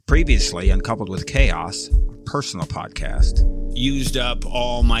Previously, Uncoupled with Chaos, a personal podcast, used up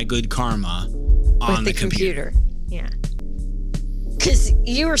all my good karma on the computer. Yeah. Because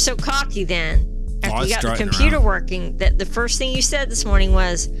you were so cocky then, after you got the computer working, that the first thing you said this morning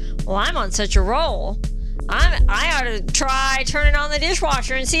was, well, I'm on such a roll. I ought to try turning on the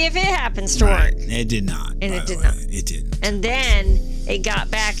dishwasher and see if it happens to work. It did not. And it did not. It didn't. And then it got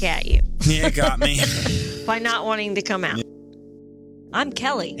back at you. Yeah, it got me. By not wanting to come out. I'm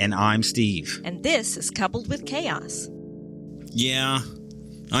Kelly. And I'm Steve. And this is Coupled with Chaos. Yeah,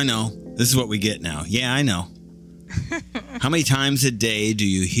 I know. This is what we get now. Yeah, I know. How many times a day do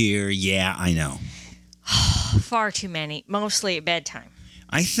you hear, yeah, I know? Far too many. Mostly at bedtime.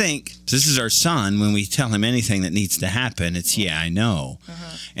 I think this is our son. When we tell him anything that needs to happen, it's, yeah, I know.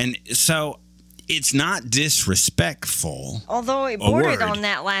 Uh-huh. And so it's not disrespectful. Although it bordered on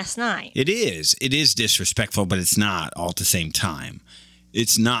that last night. It is. It is disrespectful, but it's not all at the same time.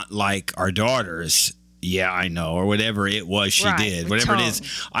 It's not like our daughter's, yeah, I know, or whatever it was she did. Whatever it is,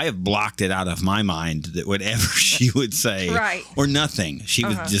 I have blocked it out of my mind that whatever she would say or nothing, she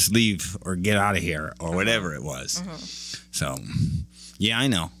would just leave or get out of here or whatever it was. So, yeah, I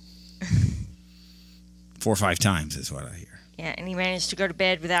know. 4 or 5 times is what I hear. Yeah, and he managed to go to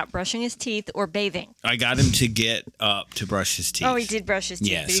bed without brushing his teeth or bathing. I got him to get up to brush his teeth. Oh, he did brush his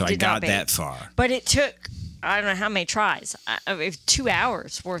teeth. Yeah, but so I got that far. But it took, I don't know how many tries. 2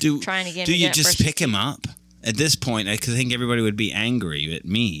 hours worth of trying to get him to Do you just pick him up? At this point, I think everybody would be angry at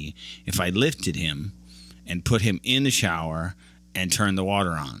me if I lifted him and put him in the shower and turned the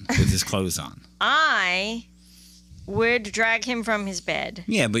water on with his clothes on. I would drag him from his bed.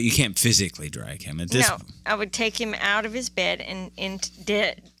 Yeah, but you can't physically drag him. I would take him out of his bed and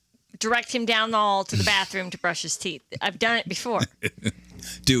direct him down the hall to the bathroom to brush his teeth. I've done it before.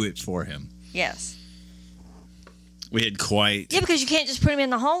 Do it for him. Yes. We had quite... Yeah, because you can't just put him in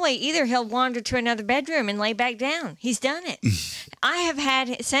the hallway either. He'll wander to another bedroom and lay back down. He's done it. I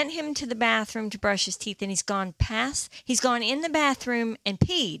have sent him to the bathroom to brush his teeth, and he's gone in the bathroom and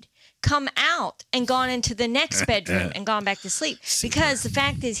peed, come out and gone into the next bedroom and gone back to sleep. Because the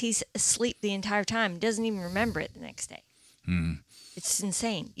fact is he's asleep the entire time, doesn't even remember it the next day. It's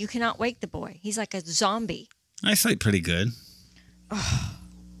insane. You cannot wake the boy. He's like a zombie. I sleep pretty good.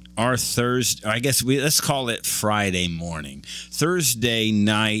 Our Thursday, I guess let's call it Friday morning. Thursday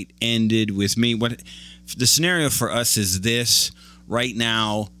night ended with me. The scenario for us is this. Right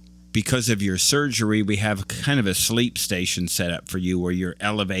now, because of your surgery, we have kind of a sleep station set up for you where you're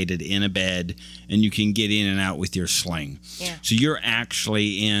elevated in a bed and you can get in and out with your sling. Yeah. So you're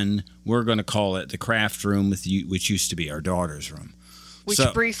actually in, we're going to call it the craft room, which used to be our daughter's room. Which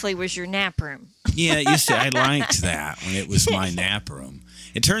briefly was your nap room. Yeah, it used to. I liked that when it was my nap room.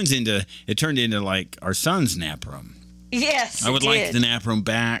 It turned into like our son's nap room. Yes, I would like the nap room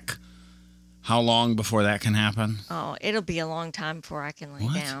back. How long before that can happen? Oh, it'll be a long time before I can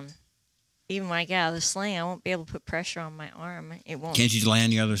lay down. Even when I get out of the sling, I won't be able to put pressure on my arm. It won't. Can't you lay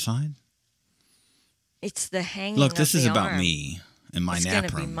on the other side? It's the hanging. Look, this is about arm. Me and my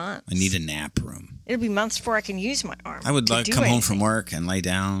nap room. Be months. I need a nap room. It'll be months before I can use my arm. I would like to come home from work and lay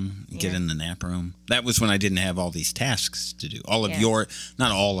down and get in the nap room. That was when I didn't have all these tasks to do.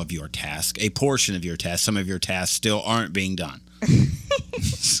 Not all of your tasks, a portion of your tasks. Some of your tasks still aren't being done.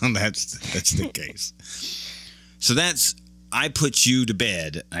 So that's the case. So I put you to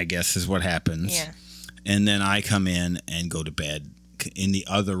bed, I guess is what happens. Yeah. And then I come in and go to bed in the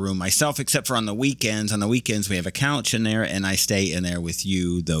other room myself, except for on the weekends. On the weekends, we have a couch in there, and I stay in there with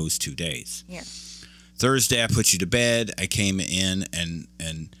you those 2 days. Yeah. Thursday, I put you to bed. I came in,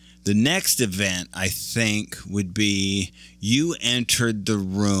 and the next event, I think, would be you entered the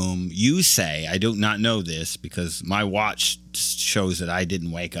room. You say, I do not know this because my watch shows that I didn't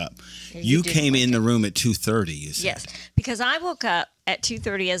wake up. Yeah, you came in the room at 2:30, you said. Yes, because I woke up at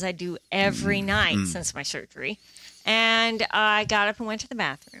 2:30 as I do every night since my surgery. And I got up and went to the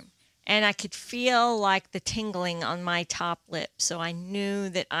bathroom. And I could feel like the tingling on my top lip. So I knew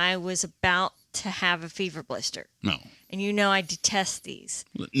that I was about to have a fever blister. No. And I detest these.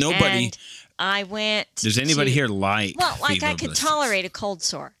 Nobody. And I went. Does anybody here like Well, like fever I could blisters? tolerate a cold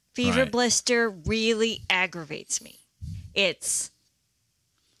sore. Fever blister really aggravates me. It's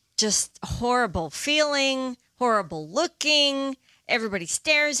just horrible feeling, horrible looking. Everybody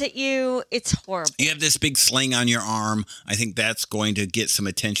stares at you. It's horrible. You have this big sling on your arm. I think that's going to get some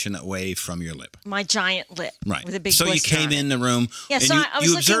attention away from your lip. My giant lip. Right. With a big So you blister came in the room. Yeah, and so I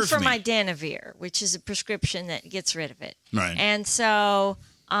was looking for me. my Danavir, which is a prescription that gets rid of it. Right. And so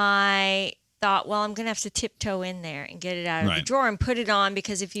I thought, well, I'm going to have to tiptoe in there and get it out of the drawer and put it on,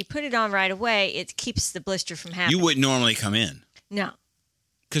 because if you put it on right away, it keeps the blister from happening. You wouldn't normally come in. No.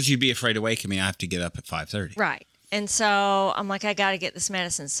 Because you'd be afraid of waking me. I have to get up at 5:30. Right. And so I'm like, I got to get this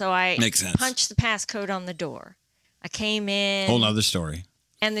medicine. So I Makes sense. punched the passcode on the door. I came in. Whole nother story.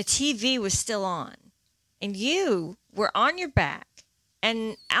 And the TV was still on. And you were on your back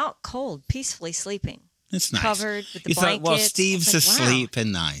and out cold, peacefully sleeping. It's nice. Covered with the you blankets. Thought, well, Steve's like, wow. asleep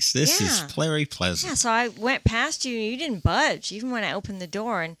and nice. This is very pleasant. Yeah, so I went past you and you didn't budge, even when I opened the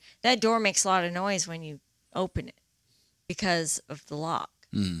door. And that door makes a lot of noise when you open it because of the lock.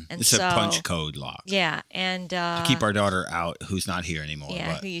 And it's a punch code lock. Yeah, and to keep our daughter out, who's not here anymore.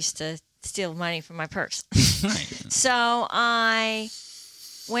 Yeah, but. who used to steal money from my purse. Right. So I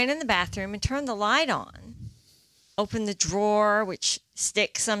went in the bathroom and turned the light on, opened the drawer, which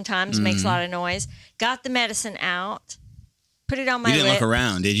sticks sometimes, makes a lot of noise, got the medicine out, put it on my lip. You didn't look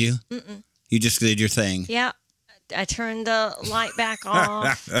around, did you? Mm-mm. You just did your thing. Yeah. I turned the light back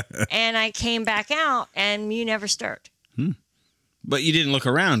off, and I came back out, and you never stirred. But you didn't look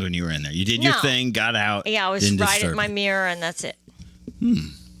around when you were in there. You did your thing, got out. Yeah, I was right at my mirror, and that's it.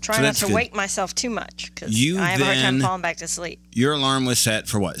 Try not to wake myself too much, because I have a hard time falling back to sleep. Your alarm was set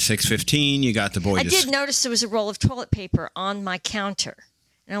for what, 6:15? You got the boy I did notice there was a roll of toilet paper on my counter.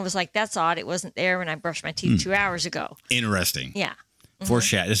 And I was like, that's odd. It wasn't there when I brushed my teeth 2 hours ago. Interesting. Yeah.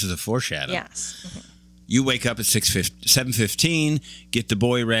 This is a foreshadow. Yes. You wake up at 7:15, get the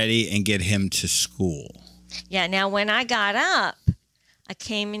boy ready, and get him to school. Yeah. Now, when I got up, I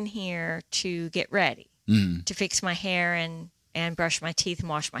came in here to get ready, to fix my hair and brush my teeth and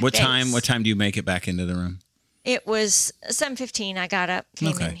wash my face. What time do you make it back into the room? It was 7:15. I got up,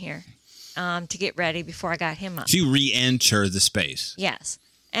 came in here to get ready before I got him up. So you re-enter the space. Yes.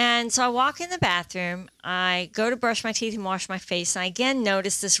 And so I walk in the bathroom. I go to brush my teeth and wash my face. And I again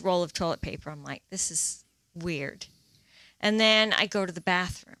notice this roll of toilet paper. I'm like, this is weird. And then I go to the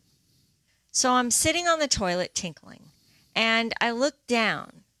bathroom. So I'm sitting on the toilet tinkling. And I look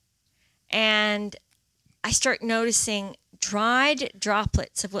down. And I start noticing dried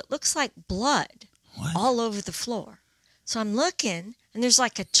droplets of what looks like blood all over the floor. So I'm looking, and there's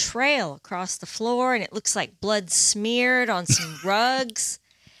like a trail across the floor, and it looks like blood smeared on some rugs.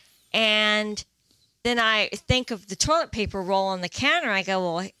 And then I think of the toilet paper roll on the counter. I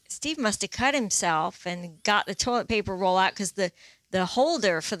go, well, Steve must have cut himself and got the toilet paper roll out, because the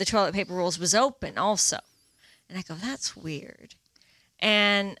holder for the toilet paper rolls was open also. And I go, that's weird.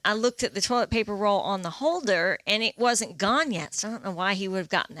 And I looked at the toilet paper roll on the holder, and it wasn't gone yet. So I don't know why he would have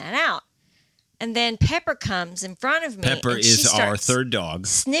gotten that out. And then Pepper comes in front of me. Pepper is our third dog.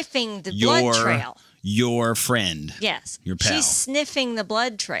 Sniffing the blood trail. Your friend. Yes. Your pal. She's sniffing the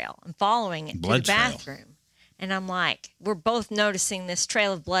blood trail and following it to the bathroom. And I'm like, we're both noticing this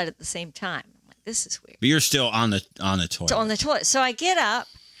trail of blood at the same time. I'm like, this is weird. But you're still on the toilet. So on the toilet. So I get up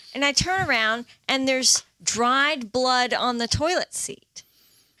and I turn around, and there's dried blood on the toilet seat.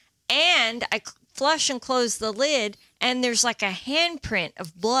 And I flush and close the lid, and there's like a handprint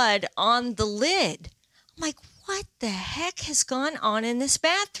of blood on the lid. I'm like, what the heck has gone on in this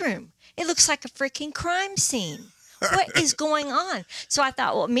bathroom? It looks like a freaking crime scene. What is going on? So I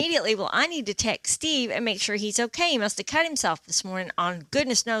thought, immediately, I need to text Steve and make sure he's okay. He must have cut himself this morning on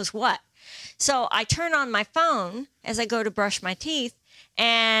goodness knows what. So I turn on my phone as I go to brush my teeth,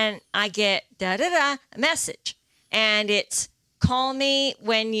 and I get a message. And it's, call me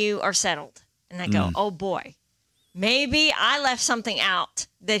when you are settled. And I go, oh boy, maybe I left something out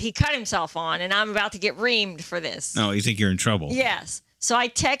that he cut himself on, and I'm about to get reamed for this. Oh, you think you're in trouble? Yes. So I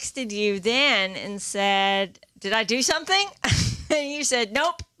texted you then and said, did I do something? And you said,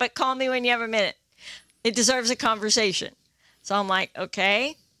 nope, but call me when you have a minute. It deserves a conversation. So I'm like,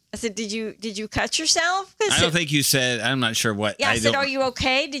 okay. I said, did you cut yourself? I don't think you said, I'm not sure what. Yeah, I said, are you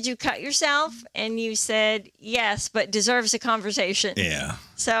okay? Did you cut yourself? And you said, yes, but deserves a conversation. Yeah.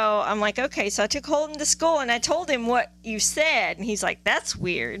 So I'm like, okay. So I took Holden to school, and I told him what you said. And he's like, that's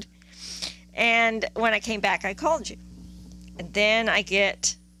weird. And when I came back, I called you. And then I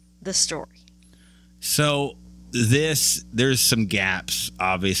get the story. So there's some gaps,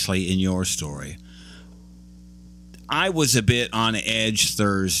 obviously, in your story. I was a bit on edge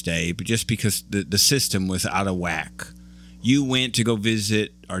Thursday, but just because the system was out of whack. You went to go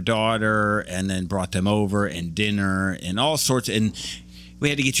visit our daughter and then brought them over and dinner and all sorts. And we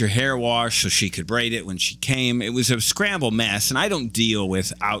had to get your hair washed so she could braid it when she came. It was a scramble mess, and I don't deal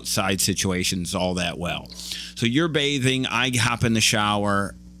with outside situations all that well. So you're bathing, I hop in the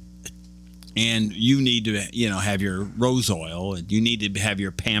shower, and you need to, have your rose oil, and you need to have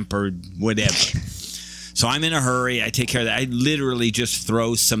your pampered whatever. So I'm in a hurry. I take care of that. I literally just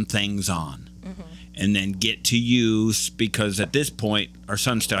throw some things on. Mm-hmm. and then get to you, because at this point, our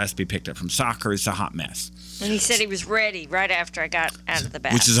son still has to be picked up from soccer. It's a hot mess. And he said he was ready right after I got out of the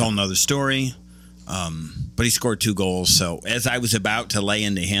bath. Which is a whole nother story. But he scored 2 goals. So as I was about to lay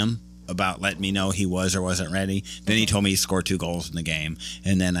into him about letting me know he was or wasn't ready, then he told me he scored 2 goals in the game.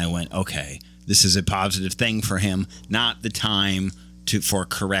 And then I went, okay, this is a positive thing for him. Not the time for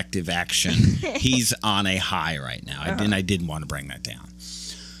corrective action. He's on a high right now. I didn't want to bring that down.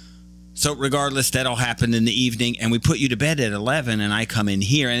 So regardless, that all happened in the evening, and we put you to bed at 11, and I come in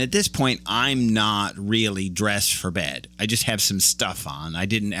here, and at this point, I'm not really dressed for bed. I just have some stuff on. I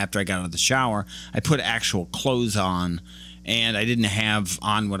didn't, after I got out of the shower, I put actual clothes on, and I didn't have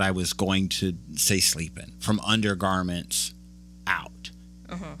on what I was going to say sleep in, from undergarments out.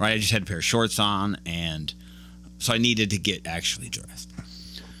 Right? I just had a pair of shorts on, and so I needed to get actually dressed.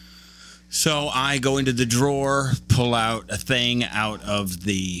 So I go into the drawer, pull out underwear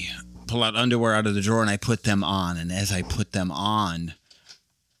out of the drawer, and I put them on. And as I put them on,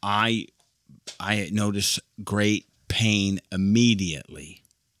 I notice great pain immediately.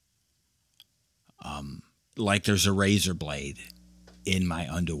 Like there's a razor blade in my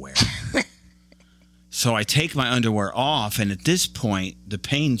underwear. So I take my underwear off, and at this point, the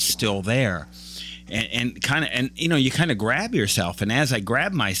pain's still there. And you kind of grab yourself. And as I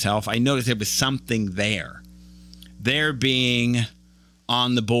grab myself, I noticed there was something there. There being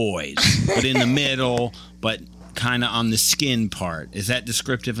on the boys, but in the middle, but kind of on the skin part. Is that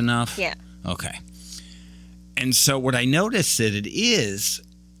descriptive enough? Yeah. Okay. And so what I noticed that it is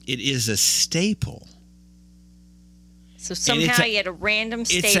a staple. So somehow you had a random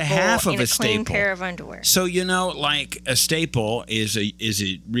staple it's a half of in a clean staple. pair of underwear. So, like a staple is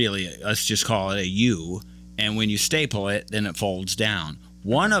really, let's just call it a U, and when you staple it, then it folds down.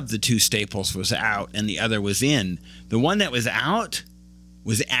 One of the 2 staples was out and the other was in. The one that was out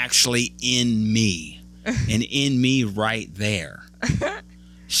was actually in me, and in me right there.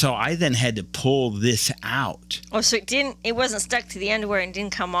 So I then had to pull this out. Oh, so it wasn't stuck to the underwear and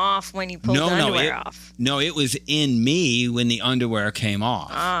didn't come off when you pulled the underwear off. No, it was in me when the underwear came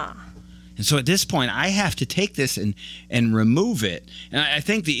off. And so at this point, I have to take this and remove it. And I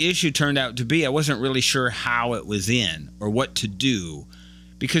think the issue turned out to be I wasn't really sure how it was in or what to do,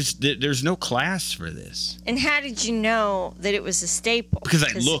 because there's no class for this. And how did you know that it was a staple? Because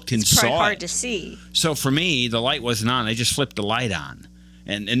I looked and saw it. It's probably hard to see. So for me, the light wasn't on. I just flipped the light on.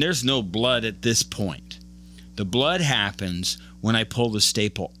 And there's no blood at this point. The blood happens when I pull the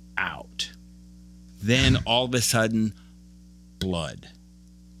staple out. Then all of a sudden, blood.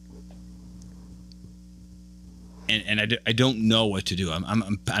 And I don't know what to do.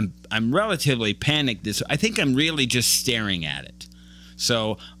 I'm relatively panicked. I think I'm really just staring at it.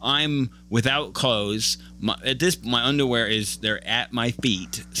 So I'm without clothes. My underwear they're at my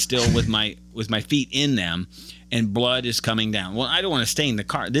feet, still with my feet in them. And blood is coming down. Well, I don't want to stay in the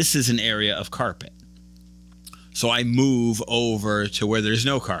car. This is an area of carpet. So I move over to where there's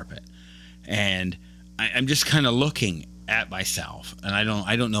no carpet. And I'm just kind of looking at myself. And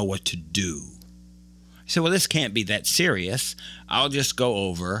I don't know what to do. I said, well, this can't be that serious. I'll just go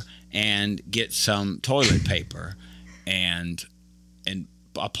over and get some toilet paper and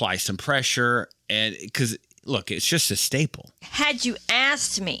apply some pressure. And because, look, it's just a staple. Had you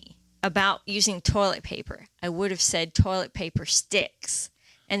asked me about using toilet paper, I would have said toilet paper sticks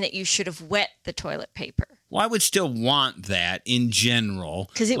and that you should have wet the toilet paper. Well, I would still want that in general.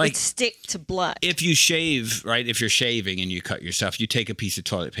 Because it would stick to blood. If you shave, right, if you're shaving and you cut yourself, you take a piece of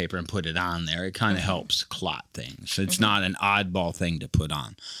toilet paper and put it on there. It kind of helps clot things. It's not an oddball thing to put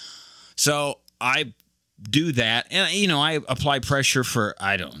on. So I do that. And, I apply pressure for,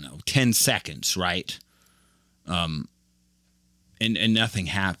 10 seconds, right? And nothing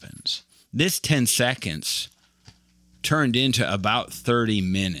happens. This 10 seconds turned into about 30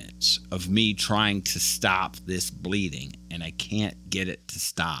 minutes of me trying to stop this bleeding, and I can't get it to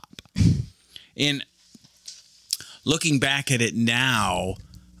stop. And looking back at it now,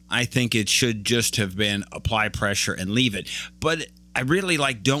 I think it should just have been apply pressure and leave it. But I really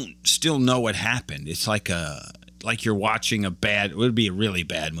don't still know what happened. It's like you're watching it would be a really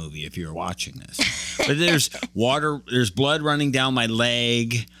bad movie if you were watching this. But there's blood running down my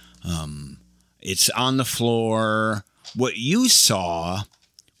leg. It's on the floor. What you saw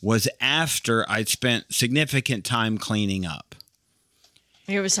was after I'd spent significant time cleaning up.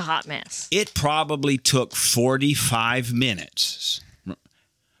 It was a hot mess. It probably took 45 minutes.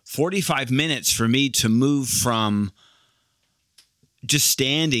 45 minutes for me to move from just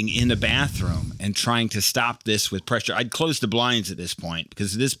standing in the bathroom and trying to stop this with pressure. I'd close the blinds at this point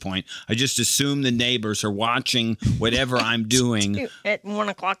because at this point, I just assume the neighbors are watching whatever I'm doing. At 1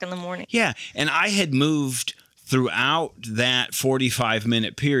 o'clock in the morning. Yeah. And I had moved throughout that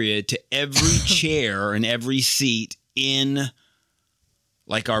 45-minute period to every chair and every seat in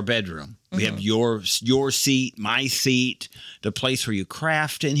like our bedroom. We have your seat, my seat, the place where you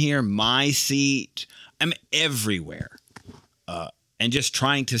craft in here, my seat. I'm everywhere. And just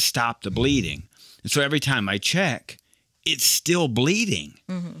trying to stop the bleeding. And so every time I check, it's still bleeding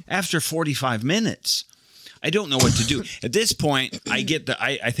after 45 minutes. I don't know what to do. At this point, I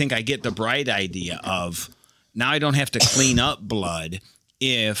think I get the bright idea of now I don't have to clean up blood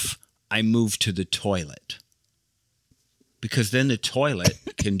if I move to the toilet. Because then the toilet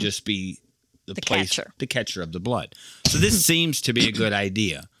can just be the catcher of the blood. So this seems to be a good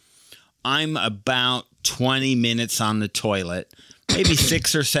idea. I'm about 20 minutes on the toilet, maybe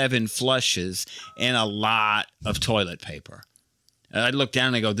 6 or 7 flushes, and a lot of toilet paper. And I'd look down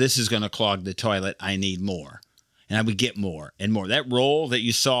and I go, this is going to clog the toilet. I need more. And I would get more and more. That roll that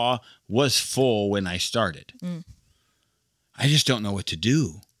you saw was full when I started. I just don't know what to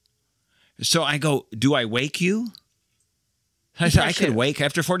do. So I go, do I wake you? I said, I could wake.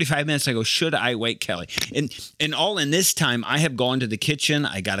 After 45 minutes, I go, should I wake Kelly? And all in this time, I have gone to the kitchen.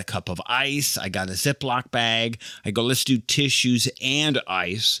 I got a cup of ice. I got a Ziploc bag. I go, let's do tissues and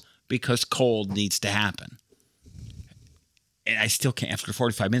ice because cold needs to happen. And I still can't. After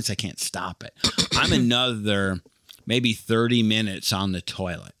 45 minutes, I can't stop it. I'm another maybe 30 minutes on the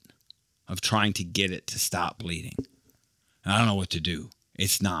toilet of trying to get it to stop bleeding. I don't know what to do.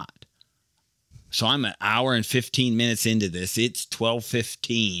 It's not. So I'm an hour and 15 minutes into this. It's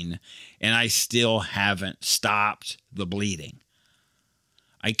 12:15, and I still haven't stopped the bleeding.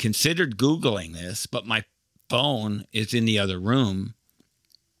 I considered Googling this, but my phone is in the other room,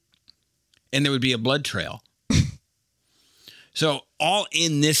 and there would be a blood trail. So all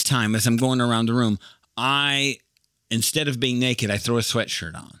in this time, as I'm going around the room, instead of being naked, I throw a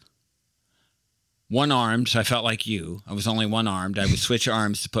sweatshirt on. One-armed, so I felt like you. I was only one-armed. I would switch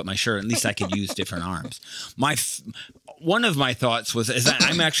arms to put my shirt. At least I could use different arms. One of my thoughts was,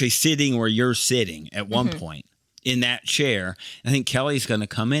 I'm actually sitting where you're sitting at one point in that chair. I think Kelly's going to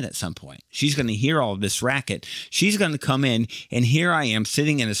come in at some point. She's going to hear all of this racket. She's going to come in, and here I am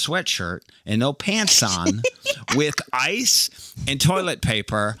sitting in a sweatshirt and no pants on with ice and toilet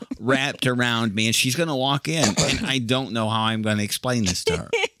paper wrapped around me, and she's going to walk in, and I don't know how I'm going to explain this to her.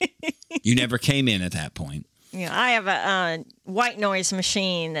 You never came in at that point. Yeah, I have a white noise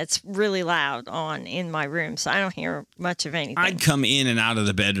machine that's really loud on in my room, so I don't hear much of anything. I'd come in and out of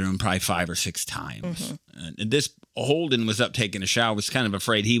the bedroom probably 5 or 6 times. And this Holden was up taking a shower, was kind of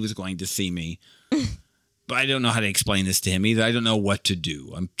afraid he was going to see me. But I don't know how to explain this to him either. I don't know what to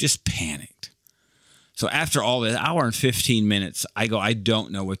do. I'm just panicked. So after all the hour and 15 minutes, I go, I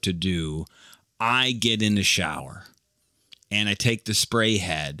don't know what to do. I get in the shower, and I take the spray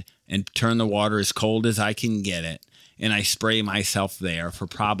head and turn the water as cold as I can get it, and I spray myself there for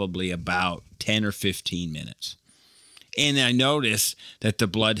probably about 10 or 15 minutes. And I notice that the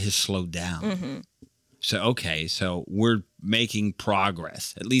blood has slowed down. So we're making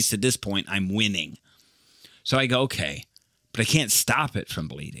progress. At least at this point, I'm winning. So I go, okay, but I can't stop it from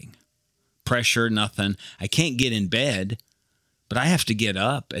bleeding. Pressure, nothing. I can't get in bed, but I have to get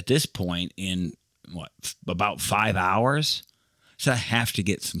up at this point in, about 5 hours? So I have to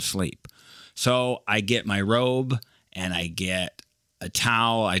get some sleep. So I get my robe and I get a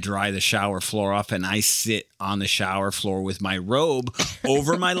towel. I dry the shower floor off, and I sit on the shower floor with my robe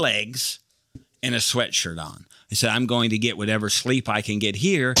over my legs and a sweatshirt on. I said, I'm going to get whatever sleep I can get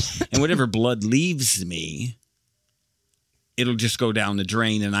here, and whatever blood leaves me, it'll just go down the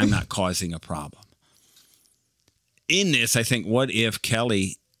drain, and I'm not causing a problem. In this, I think, what if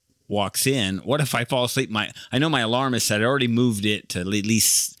Kelly walks in? What if I fall asleep? I know my alarm is set. I already moved it to at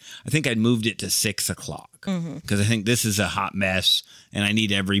least, I think I'd moved it to 6 o'clock because I think this is a hot mess and I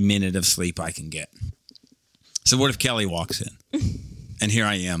need every minute of sleep I can get. So what if Kelly walks in and here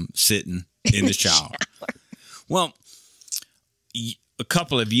I am sitting in the shower? Well, a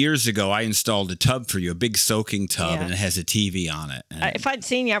couple of years ago, I installed a tub for you, a big soaking tub, and it has a TV on it. And if I'd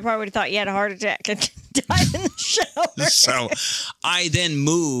seen you, I probably would have thought you had a heart attack and died in the shower. So I then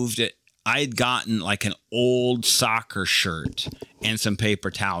moved it. I'd gotten like an old soccer shirt and some paper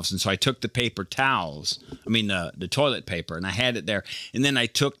towels. And so I took the paper towels, the toilet paper, and I had it there. And then I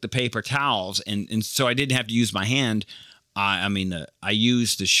took the paper towels, and so I didn't have to use my hand. I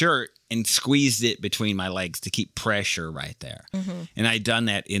used the shirt and squeezed it between my legs to keep pressure right there. And I'd done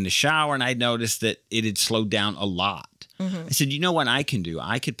that in the shower, and I noticed that it had slowed down a lot. I said, you know what I can do?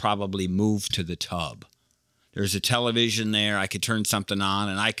 I could probably move to the tub. There's a television there. I could turn something on,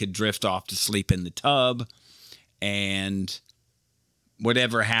 and I could drift off to sleep in the tub. And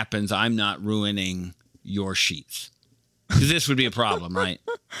whatever happens, I'm not ruining your sheets. Because this would be a problem, right?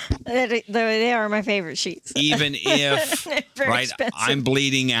 They are my favorite sheets. Even if, right, expensive. I'm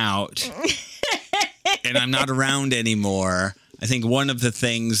bleeding out and I'm not around anymore, I think one of the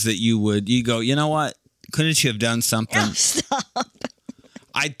things that you go, you know what? Couldn't you have done something? Oh, stop.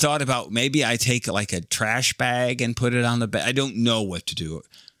 I thought about maybe I take like a trash bag and put it on the bed. I don't know what to do.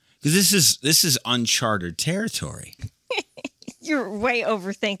 Because this is uncharted territory. You're way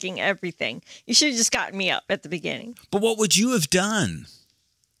overthinking everything. You should have just gotten me up at the beginning. But what would you have done?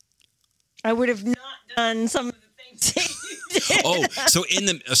 I would have not done some of the things that you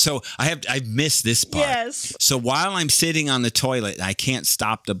did. So I've missed this part. Yes. So while I'm sitting on the toilet and I can't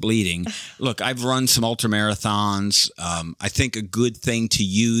stop the bleeding, look, I've run some ultramarathons. I think a good thing to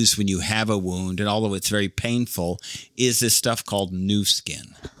use when you have a wound, and although it's very painful, is this stuff called new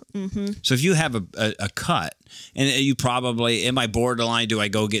skin. Mm-hmm. So if you have a cut, and you probably, am I borderline? Do I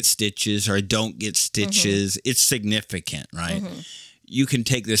go get stitches or I don't get stitches? Mm-hmm. It's significant, right? Mm-hmm. You can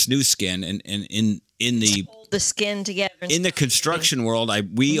take this new skin and in the hold the skin together. In the construction world,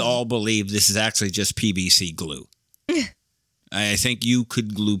 we all believe this is actually just PVC glue. I think you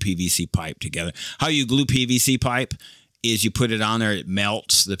could glue PVC pipe together. How you glue PVC pipe is you put it on there, it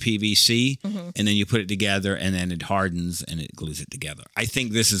melts the PVC, and then you put it together, and then it hardens, and it glues it together. I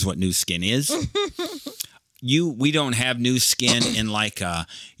think this is what new skin is. We don't have new skin in like,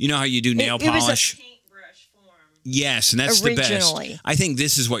 you know how you do nail polish? It was a paintbrush form. Yes, and that's originally. The best. I think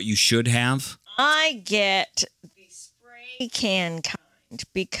this is what you should have. I get the spray can kind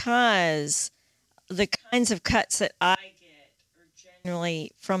because the kinds of cuts that I get are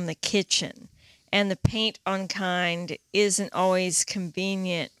generally from the kitchen. And the paint on kind isn't always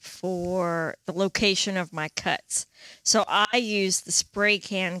convenient for the location of my cuts. So I use the spray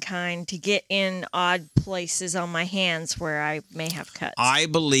can kind to get in odd places on my hands where I may have cuts. I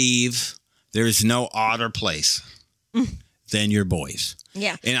believe there's no odder place than your boys.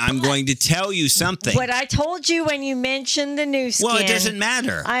 Yeah. And I'm going to tell you something. What I told you when you mentioned the new skin. Well, it doesn't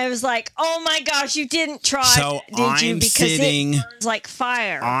matter. I was like, oh my gosh, you didn't try so it, did you? Because it burns like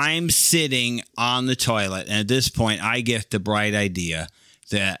fire. I'm sitting on the toilet, and at this point, I get the bright idea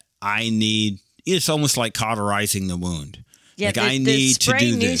that I need, it's almost like cauterizing the wound. Yeah, like I need to do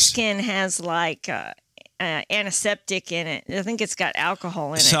spray new this. skin has like antiseptic in it. I think it's got alcohol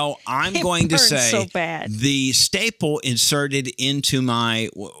in it. So I'm going to say so bad. The staple inserted into my,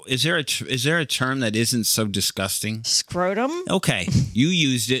 is there a term that isn't so disgusting? Scrotum? Okay, you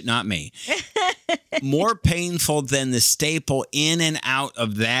used it, not me. More painful than the staple in and out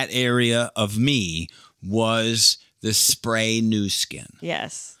of that area of me was the spray new skin.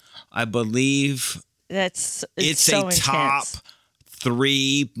 Yes. I believe it's so a top intense.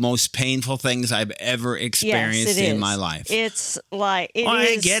 3 most painful things I've ever experienced in my life. It's like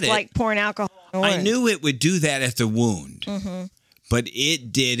I get it. Like pouring alcohol in a wound. I knew it would do that at the wound, but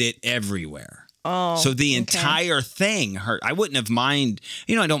it did it everywhere. Oh, so the entire thing hurt. I wouldn't have mind.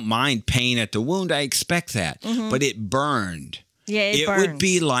 I don't mind pain at the wound. I expect that, but it burned. Yeah, it burns. Would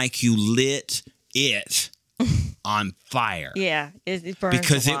be like you lit it on fire. Yeah, it burns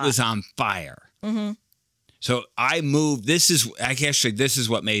because a lot. It was on fire. Mm-hmm. So I moved. This is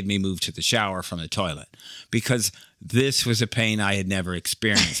what made me move to the shower from the toilet, because this was a pain I had never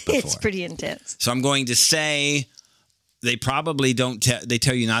experienced before. It's pretty intense. So I'm going to say they probably don't. They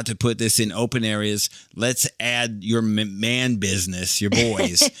tell you not to put this in open areas. Let's add your man business, your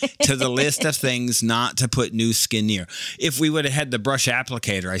boys, to the list of things not to put new skin near. If we would have had the brush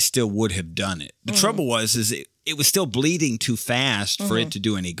applicator, I still would have done it. The trouble was it was still bleeding too fast for it to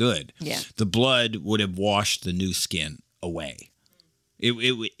do any good. Yeah. The blood would have washed the new skin away.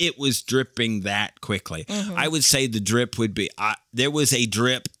 It was dripping that quickly. I would say the drip would be, there was a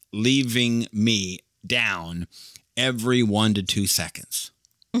drip leaving me down every 1 to 2 seconds.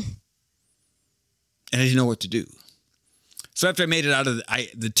 And I didn't know what to do. So after I made it out of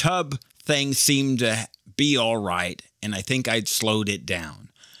the tub thing seemed to be all right, and I think I'd slowed it down.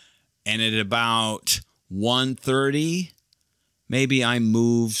 And at about 1:30, maybe I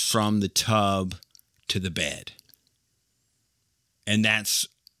moved from the tub to the bed. And that's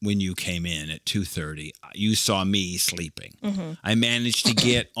when you came in at 2:30. You saw me sleeping. I managed to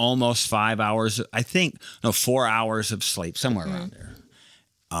get almost 5 hours, 4 hours of sleep, somewhere around there.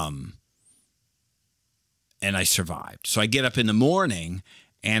 And I survived. So I get up in the morning,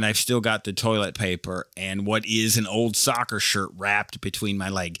 and I've still got the toilet paper and what is an old soccer shirt wrapped between my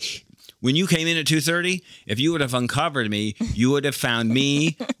leg. when you came in at 2:30, if you would have uncovered me, you would have found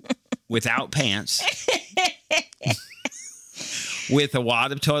me without pants, with a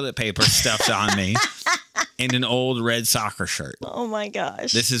wad of toilet paper stuffed on me, and an old red soccer shirt. Oh my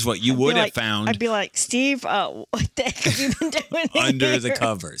gosh! This is what you would have found. I'd be like, Steve, what the heck have you been doing under here? the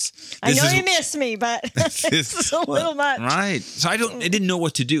covers? I know you missed me, but this is a little much. Right. So I didn't know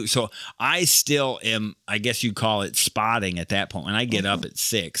what to do. So I still am, I guess you call it spotting at that point. When I get up at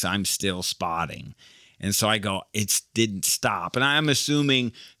 6, I'm still spotting. And so I go, it didn't stop. And I'm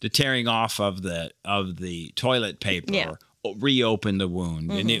assuming the tearing off of the toilet paper reopened the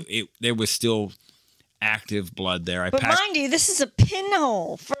wound. And there was still active blood there. But mind you, this is a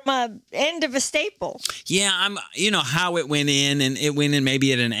pinhole from a end of a staple. Yeah, how it went in, and it went in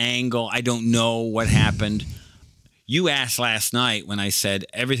maybe at an angle. I don't know what happened. You asked last night when I said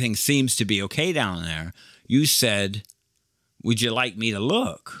everything seems to be okay down there. You said, would you like me to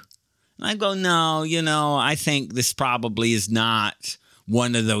look? And I go, no, I think this probably is not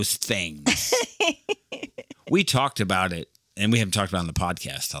one of those things. We talked about it, and we haven't talked about it on the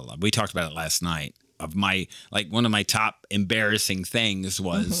podcast a lot. We talked about it last night. Of one of my top embarrassing things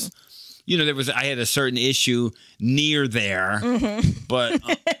was, I had a certain issue near there, but,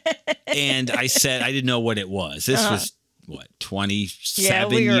 and I said, I didn't know what it was. This was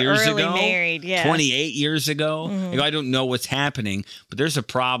 27 years ago? Married, 28 years ago. I go, I don't know what's happening, but there's a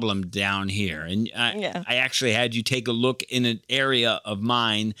problem down here. And I actually had you take a look in an area of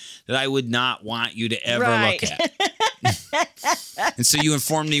mine that I would not want you to ever look at. And so you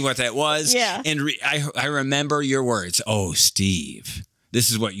informed me what that was. Yeah. And I remember your words. Oh, Steve, this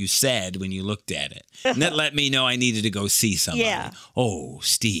is what you said when you looked at it. And that let me know I needed to go see somebody. Yeah. Oh,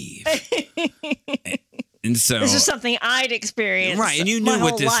 Steve. And so this is something I'd experienced. Right. And you knew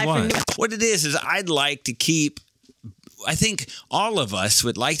what this was. What it is I'd like to keep, I think all of us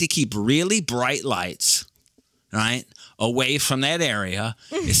would like to keep really bright lights, right, away from that area,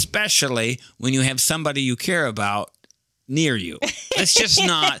 especially when you have somebody you care about near you. Let's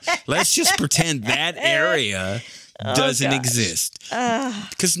just pretend that area doesn't exist.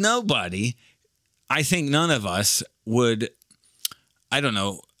 Because I think none of us would,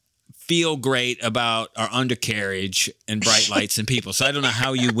 feel great about our undercarriage and bright lights and people. So I don't know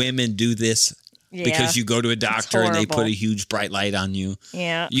how you women do this because you go to a doctor and they put a huge bright light on you.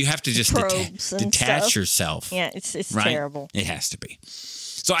 Yeah. You have to just detach yourself. Yeah, it's right? terrible. It has to be.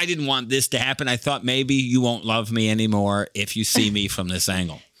 So I didn't want this to happen. I thought maybe you won't love me anymore if you see me from this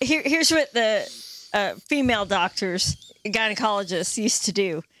angle. Here's what the female doctors, gynecologists used to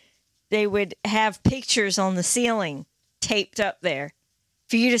do. They would have pictures on the ceiling taped up there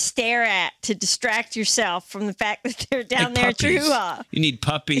for you to stare at to distract yourself from the fact that they're down there too. You need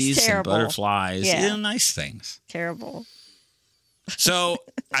puppies and butterflies. Yeah. Nice things. Terrible. So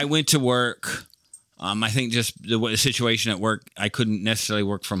I went to work. I think just the situation at work, I couldn't necessarily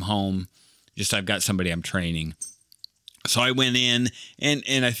work from home. Just I've got somebody I'm training. So I went in,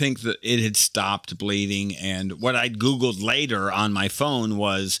 and I think that it had stopped bleeding. And what I Googled later on my phone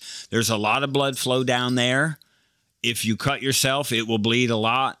was there's a lot of blood flow down there. If you cut yourself, it will bleed a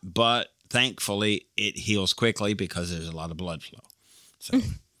lot, but thankfully it heals quickly because there's a lot of blood flow. So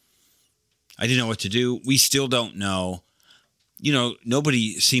I didn't know what to do. We still don't know.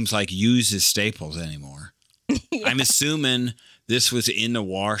 Nobody seems like uses staples anymore. Yeah. I'm assuming this was in the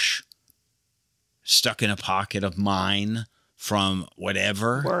wash, stuck in a pocket of mine from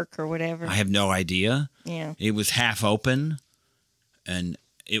whatever. Work or whatever. I have no idea. Yeah. It was half open, and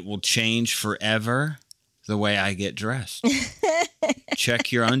it will change forever. The way I get dressed.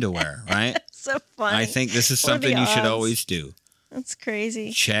 Check your underwear, right? So funny. I think this is something you should always do. That's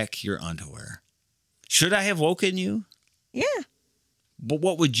crazy. Check your underwear. Should I have woken you? Yeah. But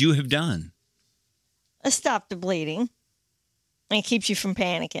what would you have done? Stop the bleeding. And it keeps you from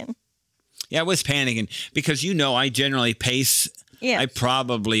panicking. Yeah, I was panicking because I generally pace. Yeah. I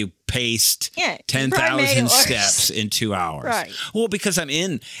probably paced 10,000 steps in 2 hours. Right. Well, because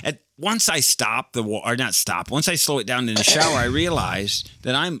I'm once I once I slow it down in the shower, I realized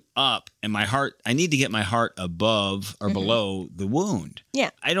that I'm up and I need to get my heart above or below the wound. Yeah.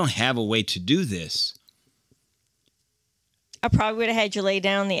 I don't have a way to do this. I probably would have had you lay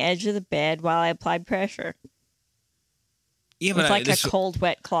down on the edge of the bed while I applied pressure. Yeah, but it's like a cold,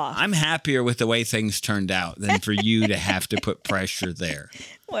 wet cloth. I'm happier with the way things turned out than for you to have to put pressure there.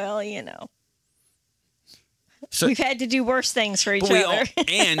 Well, So, we've had to do worse things for each other.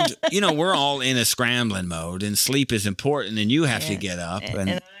 We're all in a scrambling mode, and sleep is important, and you have to get up. And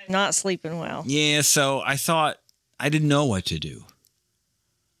I'm not sleeping well. Yeah, so I thought I didn't know what to do.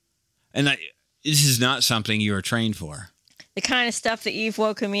 And this is not something you were trained for. the kind of stuff that you've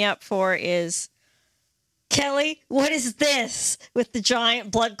woken me up for is, Kelly, what is this? With the giant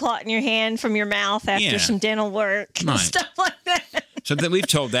blood clot in your hand from your mouth after some dental work and stuff like that. So then we've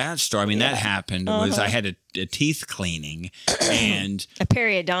told that story. I mean, that happened was I had a teeth cleaning and a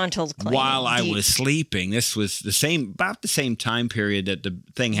periodontal cleaning. While I was sleeping, this was about the same time period that the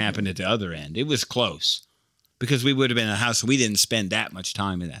thing happened at the other end. It was close because we would have been in a house. We didn't spend that much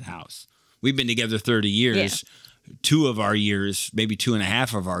time in that house. We've been together 30 years. Yeah. 2 of our years, maybe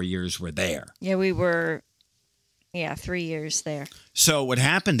 2.5 of our years were there. Yeah, we were... 3 years there. So what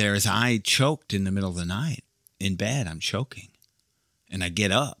happened there is I choked in the middle of the night. In bed, I'm choking. And I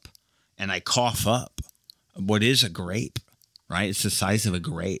get up and I cough up what is a grape, right? It's the size of a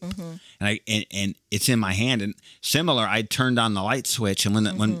grape. Mm-hmm. And it's in my hand. And similar, I turned on the light switch. And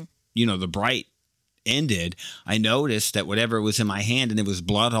when the bright ended, I noticed that whatever was in my hand, and there was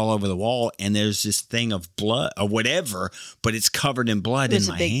blood all over the wall. And there's this thing of blood or whatever, but it's covered in blood in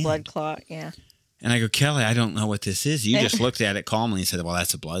my hand. It was a big blood clot, yeah. And I go, Kelly, I don't know what this is. You just looked at it calmly and said, well,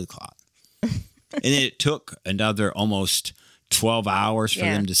 that's a blood clot. And it took another almost 12 hours for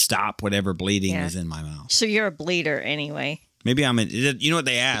them to stop whatever bleeding was in my mouth. So you're a bleeder anyway. Maybe you know what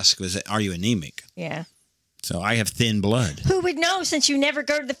they asked was, are you anemic? Yeah. So I have thin blood. Who would know since you never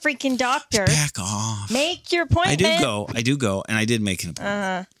go to the freaking doctor? Back off. Make your appointment. I do go. And I did make an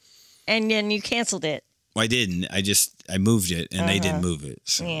appointment. And then you canceled it. Well, I didn't. I moved it and they didn't move it.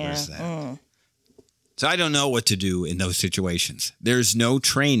 So there's that. So I don't know what to do in those situations. There's no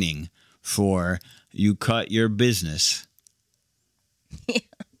training for you cut your business. Yeah.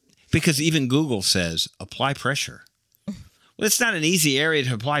 Because even Google says, apply pressure. Well, it's not an easy area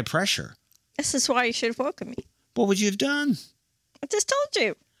to apply pressure. This is why you should have woken me. What would you have done? I just told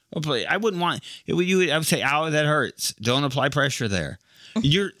you. Well, I wouldn't want it. I would say, ow, that hurts. Don't apply pressure there.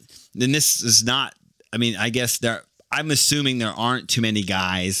 Then this is not, I mean, I guess I'm assuming there aren't too many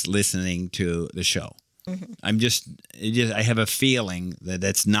guys listening to the show. Mm-hmm. I have a feeling that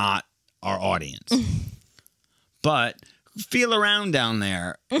that's not our audience. But feel around down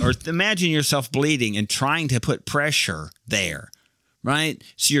there or imagine yourself bleeding and trying to put pressure there, right?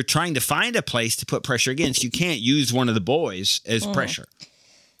 So you're trying to find a place to put pressure against. You can't use one of the boys as pressure.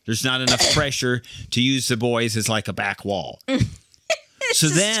 There's not enough pressure to use the boys as like a back wall. So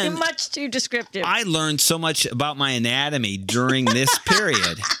then, too descriptive. I learned so much about my anatomy during this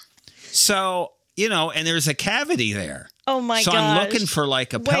period. So... and there's a cavity there. Oh, my gosh. So I'm looking for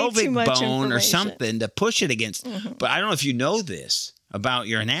like a pelvic bone or something to push it against. Mm-hmm. But I don't know if you know this about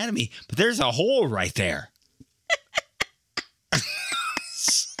your anatomy, but there's a hole right there.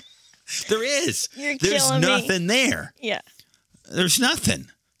 There is. There's nothing there. Yeah. There's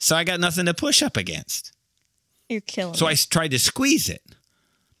nothing. So I got nothing to push up against. You're killing me. So I tried to squeeze it.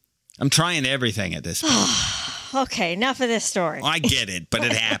 I'm trying everything at this point. Okay, enough of this story. Well, I get it, but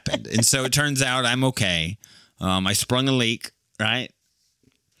it happened. And so it turns out I'm okay. I sprung a leak, right?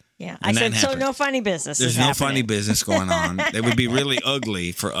 Yeah. I said, so no funny business. There's no funny business going on. It would be really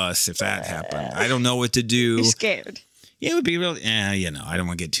ugly for us if that happened. I don't know what to do. You're scared. Yeah, it would be really, I don't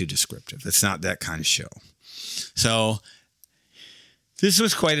want to get too descriptive. It's not that kind of show. So this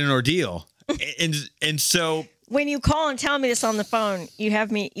was quite an ordeal. And so... When you call and tell me this on the phone, you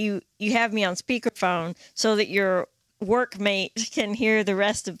have me on speakerphone so that your workmate can hear the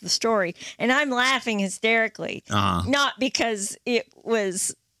rest of the story. And I'm laughing hysterically. Not because it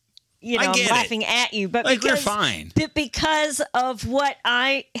was, I'm laughing at you, but because you're fine. But because of what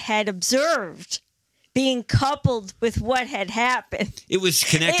I had observed being coupled with what had happened. It was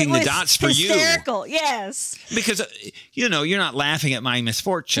connecting the dots for you. Hysterical, yes. Because, you're not laughing at my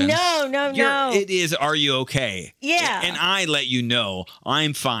misfortune. No. It is, are you okay? Yeah. And I let you know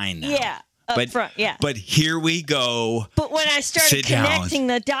I'm fine now. Yeah. Up front, yeah. But here we go. But when I started connecting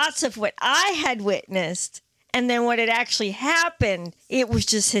the dots of what I had witnessed and then what had actually happened, it was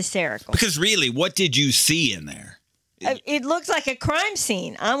just hysterical. Because really, what did you see in there? It looks like a crime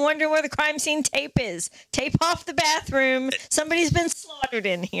scene. I'm wondering where the crime scene tape is. Tape off the bathroom. Somebody's been slaughtered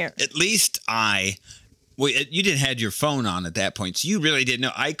in here. At least you didn't have your phone on at that point, so you really didn't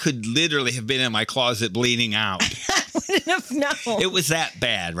know. I could literally have been in my closet bleeding out. I wouldn't have known. It was that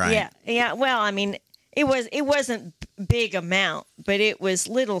bad, right? Yeah. Well, I mean, it wasn't big amount, but it was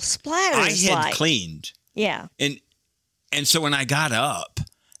little splatters. I had cleaned. Yeah. And so when I got up,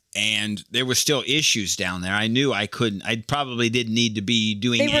 and there were still issues down there, I knew I couldn't. I probably didn't need to be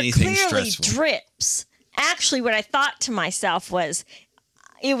doing anything stressful. They were clearly drips. Actually, what I thought to myself was,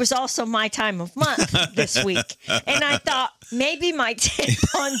 it was also my time of month this week. And I thought, maybe my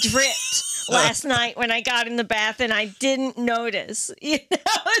tampon dripped last night when I got in the bath and I didn't notice.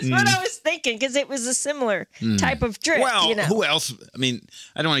 That's what I was thinking, because it was a similar type of drip. Well, who else? I mean,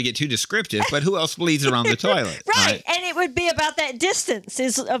 I don't want to get too descriptive, but who else bleeds around the toilet? Right. And it would be about that distance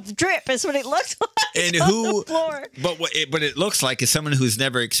of drip is what it looks like and on the floor. But it looks like is someone who's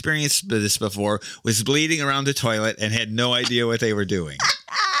never experienced this before was bleeding around the toilet and had no idea what they were doing.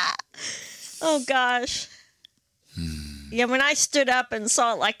 Oh, gosh. Yeah, when I stood up and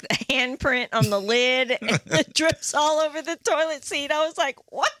saw like the handprint on the lid and the drips all over the toilet seat, I was like,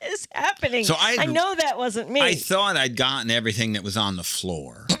 what is happening? So I know that wasn't me. I thought I'd gotten everything that was on the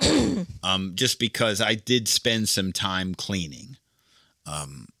floor just because I did spend some time cleaning.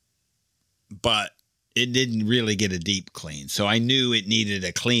 But it didn't really get a deep clean. So I knew it needed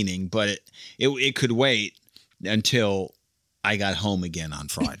a cleaning, but it could wait until I got home again on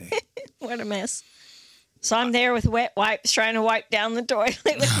Friday. What a mess. So I'm there with wet wipes trying to wipe down the toilet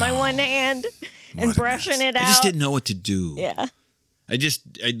with my one hand and brushing it out. I just didn't know what to do. Yeah. I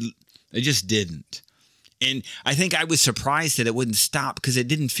just didn't. And I think I was surprised that it wouldn't stop because it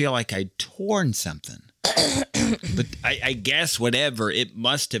didn't feel like I'd torn something. But I guess whatever, it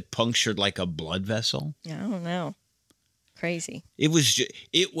must have punctured like a blood vessel. I don't know. Crazy. It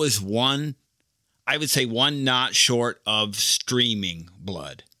was one, I would say one knot short of streaming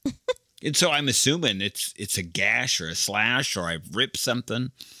blood. And so I'm assuming it's a gash or a slash or I've ripped something.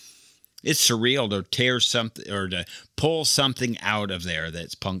 It's surreal to tear something or to pull something out of there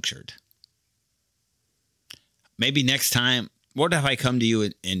that's punctured. Maybe next time, what if I come to you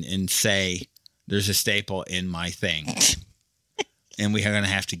and say there's a staple in my thing and we are going to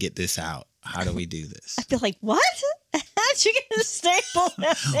have to get this out? How do we do this? I'd be like, what? How'd you get a staple out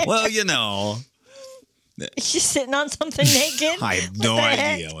there? Well, you know. She's sitting on something naked. I have no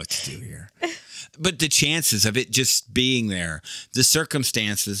idea what to do here. But the chances of it just being there, the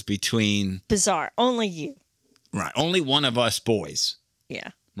circumstances between... Bizarre. Only you. Right. Only one of us boys. Yeah.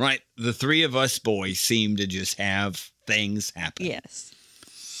 Right. The three of us boys seem to just have things happen. Yes.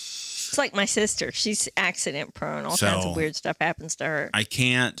 It's like my sister. She's accident prone. All kinds of weird stuff happens to her. I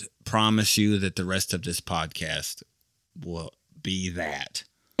can't promise you that the rest of this podcast will be that.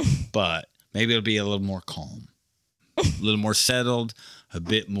 But... maybe it'll be a little more calm, a little more settled, a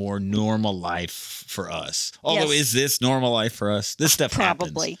bit more normal life for us. Although, is this normal life for us? This stuff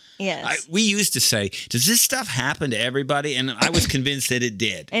probably happens. Yes. We used to say, does this stuff happen to everybody? And I was convinced that it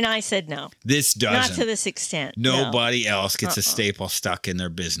did. And I said no. This doesn't. Not to this extent. Nobody else gets a staple stuck in their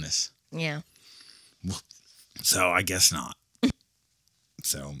business. Yeah. So I guess not.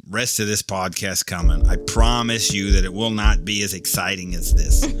 So, rest of this podcast coming. I promise you that it will not be as exciting as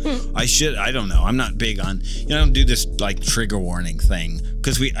this. I don't know. I'm not big on, I don't do this like trigger warning thing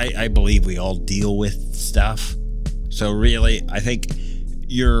because I believe we all deal with stuff. So really, I think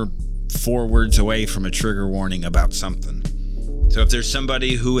you're 4 words away from a trigger warning about something. So if there's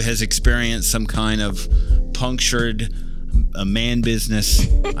somebody who has experienced some kind of punctured a man business,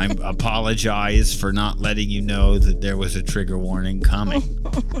 I apologize for not letting you know that there was a trigger warning coming.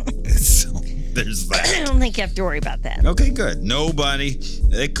 So there's that. I don't think you have to worry about that. Okay, good. Nobody.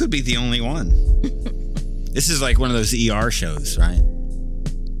 It could be the only one. This is like one of those ER shows, right?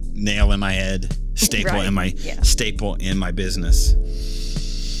 Nail in my head, staple right. in my staple in my business.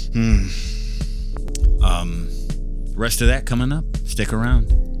 Rest of that coming up. Stick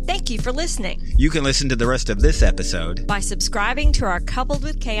around. Thank you for listening. You can listen to the rest of this episode by subscribing to our Coupled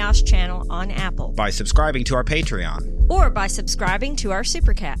with Chaos channel on Apple, by subscribing to our Patreon, or by subscribing to our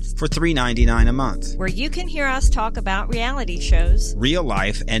Supercast for $3.99 a month, where you can hear us talk about reality shows, real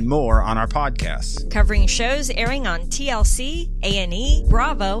life, and more on our podcasts, covering shows airing on TLC, A&E,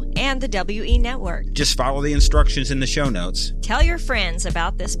 Bravo, and the WE Network. Just follow the instructions in the show notes. Tell your friends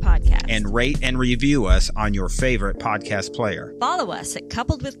about this podcast. And rate and review us on your favorite podcast player. Follow us at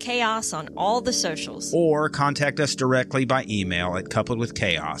Coupled with Chaos on all the socials. Or contact us directly by email at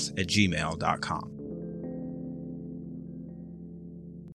coupledwithchaos@gmail.com.